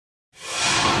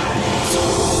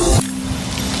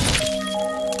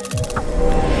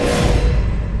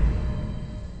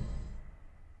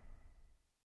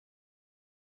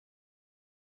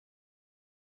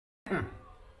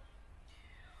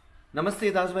नमस्ते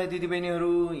दाजुभाइ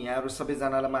दिदीबहिनीहरू, यहाँहरू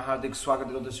सबैजनालाई म हार्दिक स्वागत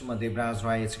गर्दछु। म देवराज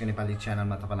राय एचके नेपाली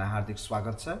च्यानलमा तपाईँलाई हार्दिक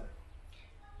स्वागत छ।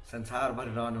 संसारभर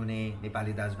रहनुहुने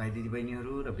नेपाली दाजुभाइ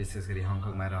दिदीबहिनीहरू र विशेष गरी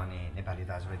हङकङमा रहने नेपाली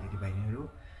दाजुभाइ दिदीबहिनीहरू,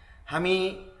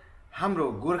 हाम्रो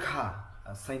गोर्खा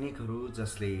सैनिकहरू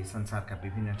जसले संसारका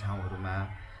विभिन्न ठाउँहरूमा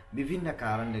विभिन्न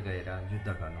कारणले गएर युद्ध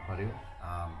गर्नु पर्यो,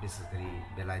 विशेष गरी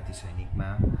बेलायती सैनिकमा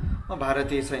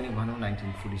भारतीय सैनिक भनौँ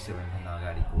 1947 भन्दा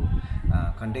अगाडिको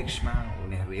कन्टेक्स्टमा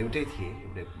उनीहरू एउटै थिए।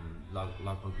 एउटै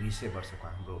लगभग 200 वर्षको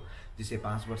हाम्रो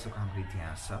 205 वर्षको हाम्रो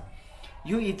इतिहास छ।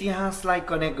 यो इतिहासलाई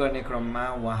कनेक्ट गर्ने क्रममा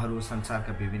उहाँहरू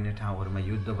संसारका विभिन्न ठाउँहरूमा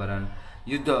युद्ध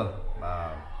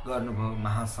गर्नुभयो,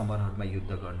 महासमरहरूमा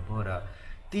युद्ध गर्नुभयो र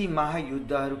ती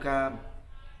महायुद्धहरूका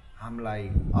हामीलाई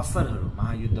असरहरू,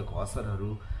 महायुद्धको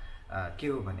असरहरू के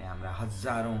हो भने हाम्रा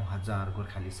हजार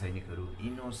गोर्खाली सैनिकहरू,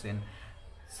 इनोसेन्ट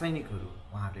सैनिकहरू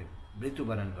उहाँहरूले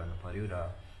मृत्युवरण गर्नु पर्यो र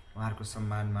उहाँहरूको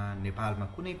सम्मानमा नेपालमा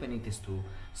कुनै पनि त्यस्तो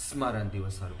स्मरण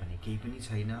दिवसहरू पनि केही पनि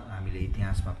छैन। हामीले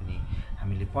इतिहासमा पनि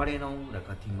हामीले पढेनौँ र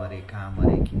कति मरे, कहाँ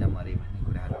मरे, किन मरे भन्ने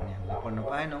कुराहरू पनि हामीले पढ्न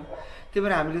पाएनौँ। त्यही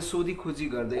भएर हामीले सोधी खोजी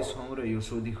गर्दैछौँ र यो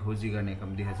सोधी खोजी गर्ने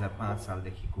क्रम 2005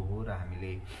 सालदेखिको हो र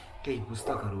हामीले केही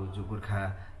पुस्तकहरू जो गोर्खा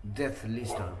डेथ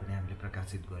लिस्टहरू पनि हामीले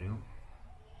प्रकाशित गऱ्यौँ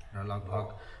र लगभग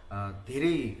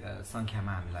धेरै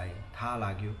सङ्ख्यामा हामीलाई थाहा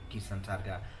लाग्यो कि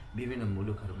संसारका विभिन्न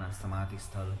मुलुकहरूमा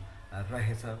समाधिस्थल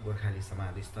रहेछ, गोर्खाली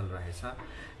समाधिस्थल रहेछ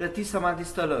र ती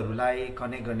समाधिस्थलहरूलाई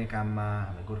कनेक्ट गर्ने काममा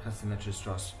हामी गोर्खा सेमेट्रिज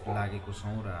ट्रस्ट लागेको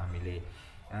छौँ र हामीले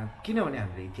किनभने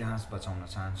हामीले इतिहास बचाउन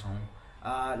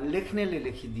चाहन्छौँ। लेख्नेले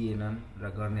लेखिदिएनन् र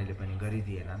गर्नेले पनि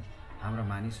गरिदिएनन्। हाम्रा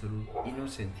मानिसहरू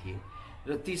इनोसेन्ट थिए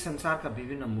र ती संसारका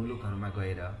विभिन्न मुलुकहरूमा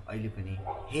गएर अहिले पनि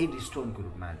हेड स्टोनको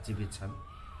रूपमा जीवित छन्।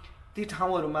 ती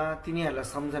ठाउँहरूमा तिनीहरूलाई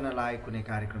सम्झना लायक कुनै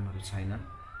कार्यक्रमहरू छैनन्।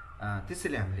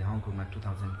 त्यसैले हामीले हङकङमा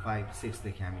 2005-06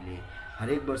 देखि हामीले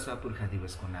हरेक वर्ष पुर्खा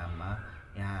दिवसको नाममा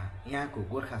यहाँको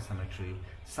गोर्खा सेमेट्री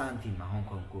शान्तिमा,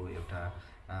 हङकङको एउटा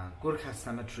गोर्खा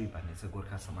सेमेट्री भन्ने छ,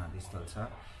 गोर्खा समाधिस्थल छ।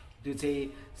 त्यो चाहिँ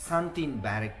शान्तिन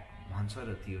ब्यारेक भन्छ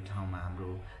र त्यो ठाउँमा हाम्रो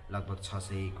लगभग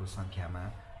 600 को सङ्ख्यामा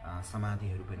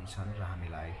समाधिहरू पनि छन् र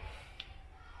हामीलाई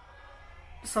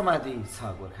समाधि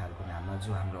छ गोर्खाहरूको नाममा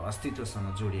जो हाम्रो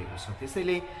अस्तित्वसँग जोडिएको छ।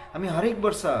 त्यसैले हामी हरेक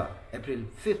वर्ष अप्रिल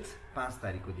 5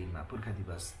 तारिकको दिनमा पुर्खा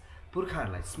दिवस,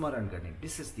 पुर्खाहरूलाई स्मरण गर्ने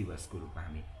विशेष दिवसको रूपमा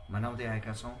हामी मनाउँदै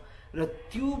आएका छौँ र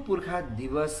त्यो पुर्खा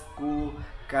दिवसको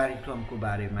कार्यक्रमको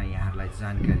बारेमा यहाँहरूलाई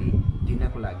जानकारी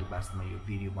दिनको लागि वास्तवमा यो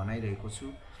भिडियो बनाइरहेको छु।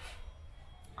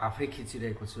 आफै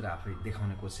खिचिरहेको छु र आफै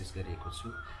देखाउने कोसिस गरिरहेको छु।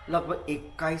 लगभग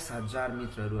 21,000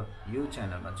 मित्रहरू यो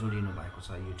च्यानलमा जोडिनु भएको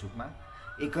छ, युट्युबमा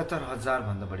 71,000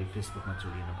 भन्दा बढी फेसबुकमा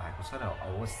जोडिनु भएको छ र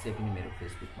अवश्य पनि मेरो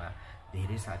फेसबुकमा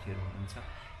धेरै साथीहरू हुनुहुन्छ।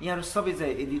 यहाँहरू सबै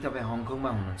चाहिँ यदि तपाईँ हङकङमा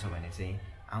हुनुहुन्छ भने चाहिँ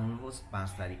आउनुहोस्।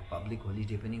 5 तारिक पब्लिक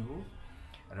होलिडे पनि हो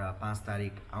र 5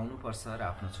 तारिक आउनुपर्छ र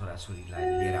आफ्नो छोराछोरीलाई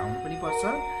लिएर आउनु पनि पर्छ।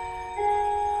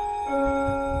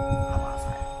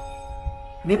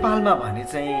 नेपालमा भने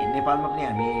चाहिँ नेपालमा पनि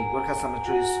हामी गोर्खा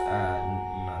सेमेट्रिज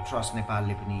ट्रस्ट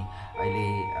नेपालले पनि अहिले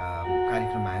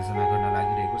कार्यक्रम आयोजना गर्न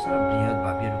लागिरहेको छ र बृहत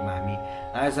भव्य रूपमा हामी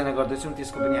आयोजना गर्दैछौँ।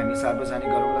 त्यसको पनि हामी सार्वजनिक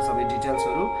गरौँला सबै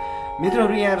डिटेल्सहरू।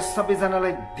 मित्रहरू, यहाँहरू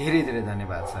सबैजनालाई धेरै धेरै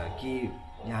धन्यवाद छ कि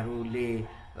यहाँहरूले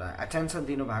एटेन्सन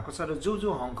दिनुभएको छ र जो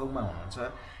हङकङमा हुनुहुन्छ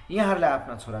यहाँहरूले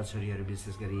आफ्ना छोराछोरीहरू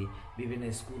विशेष गरी विभिन्न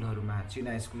स्कुलहरूमा,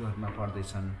 चिना स्कुलहरूमा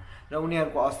पढ्दैछन् र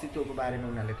उनीहरूको अस्तित्वको बारेमा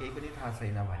उनीहरूलाई केही पनि थाहा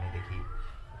छैन भनेदेखि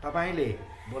तपाईँले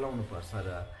बोलाउनुपर्छ र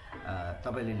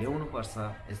तपाईँले ल्याउनुपर्छ,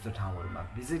 यस्तो ठाउँहरूमा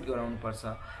भिजिट गराउनुपर्छ।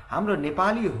 हाम्रो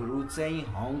नेपालीहरू चाहिँ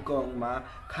हङकङमा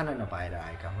खाना नपाएर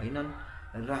आएका होइनन्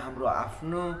र हाम्रो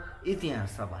आफ्नो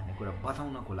इतिहास छ भन्ने कुरा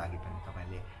बताउनको लागि पनि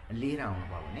तपाईँले लिएर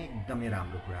आउनुभयो भने एकदमै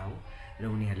राम्रो कुरा हो र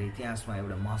उनीहरूले इतिहासमा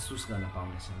एउटा महसुस गर्न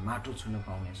पाउनेछन्, माटो छुन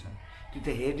पाउनेछन्। त्यो त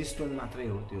हेड स्टोन मात्रै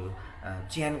हो, त्यो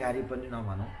चिहानगारी पनि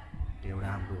नभनौँ। त्यो एउटा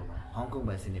हाम्रो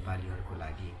हङकङवासी नेपालीहरूको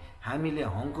लागि हामीले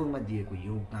हङकङमा दिएको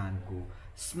योगदानको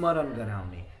स्मरण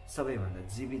गराउने सबैभन्दा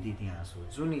जीवित इतिहास हो,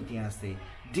 जुन इतिहास चाहिँ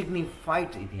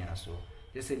डिग्निफाइड इतिहास हो।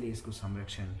 त्यसैले यसको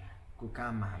संरक्षणको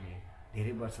काममा हामी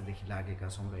धेरै वर्षदेखि लागेका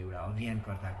छौँ र एउटा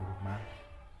अभियानकर्ताको रूपमा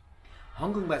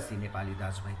हङकङवासी नेपाली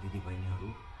दाजुभाइ दिदीबहिनीहरू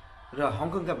र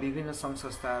हङकङका विभिन्न सङ्घ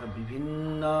संस्था र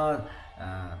विभिन्न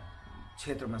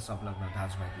क्षेत्रमा संलग्न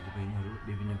दाजुभाइ दिदीबहिनीहरू,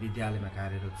 विभिन्न विद्यालयमा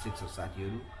कार्यरत शिक्षक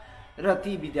साथीहरू र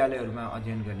ती विद्यालयहरूमा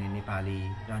अध्ययन गर्ने नेपाली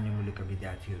र अन्य मुलुकका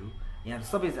विद्यार्थीहरू, यहाँ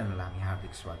सबैजनालाई हामी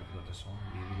हार्दिक स्वागत गर्दछौँ।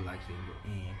 We would like to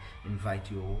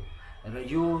invite you र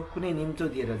यो कुनै निम्तो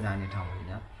दिएर जाने ठाउँ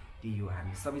होइन कि यो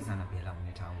हामी सबैजना भेला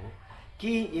हुने ठाउँ हो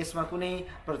कि यसमा कुनै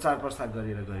प्रचार प्रसार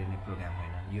गरेर गरिने प्रोग्राम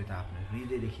होइन। यो त आफ्नो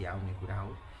हृदयदेखि आउने कुरा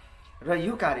हो र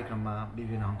यो कार्यक्रममा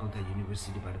विभिन्न हङकङका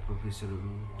युनिभर्सिटीबाट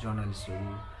प्रोफेसरहरू,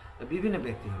 जर्नलिस्टहरू र विभिन्न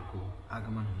व्यक्तिहरूको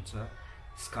आगमन हुन्छ।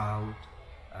 स्काउट,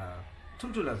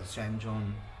 ठुल्ठुला स्याम जोन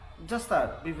जस्ता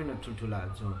विभिन्न ठुल्ठुला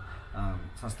जो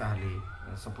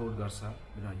संस्थाहरूले सपोर्ट गर्छ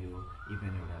र यो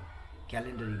इभेन्ट एउटा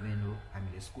क्यालेन्डर इभेन्ट हो।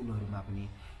 हामीले स्कुलहरूमा पनि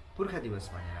पुर्खा दिवस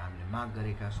भनेर हामीले माग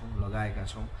गरेका छौँ, लगाएका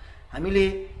छौँ। हामीले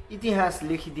इतिहास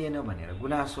लेखिदिएन भनेर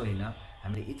गुनासो होइन,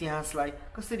 हामीले इतिहासलाई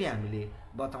कसरी हामीले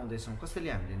बताउँदैछौँ, कसरी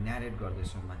हामीले न्यारेट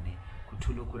गर्दैछौँ भन्ने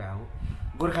ठुलो कुरा हो।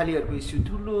 गोर्खालीहरूको इस्यु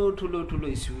ठुलो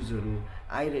इस्युजहरू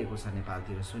आइरहेको छ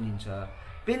नेपालतिर, सुनिन्छ।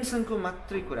 पेन्सनको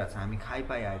मात्रै कुरा छ, हामी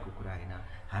खाइपाइ आएको कुरा होइन,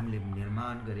 हामीले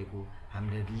निर्माण गरेको,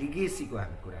 हामीले लिगेसीको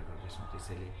हामी कुरा गर्दैछौँ।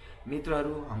 त्यसैले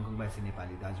मित्रहरू, हङकङवासी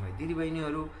नेपाली दाजुभाइ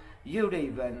दिदीबहिनीहरू, यो एउटा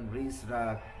इभेन्ट रिस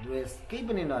राग द्वेष केही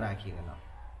पनि नराखिकन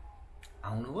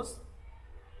आउनुहोस्।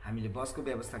 हामीले बसको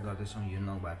व्यवस्था गर्दैछौँ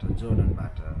युनङबाट,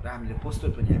 जोर्डनबाट, र हामीले पोस्टर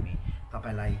पनि हामी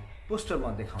तपाईँलाई पोस्टरमा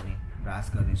देखाउने प्रयास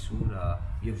गर्नेछु र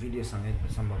यो भिडियोसँगै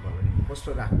सम्भव भयो भने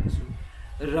पोस्टर राख्नेछु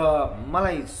र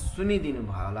मलाई सुनिदिनु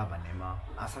भयो होला भन्ने म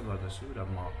आशा गर्दछु र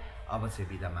म अब चाहिँ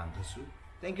बिदा माग्दछु।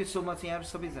 थ्याङ्क यू सो मच यहाँहरू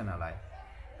सबैजनालाई।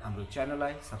 हाम्रो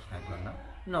च्यानललाई सब्सक्राइब गर्न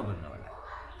नभुल्नु होला।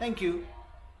 Thank you.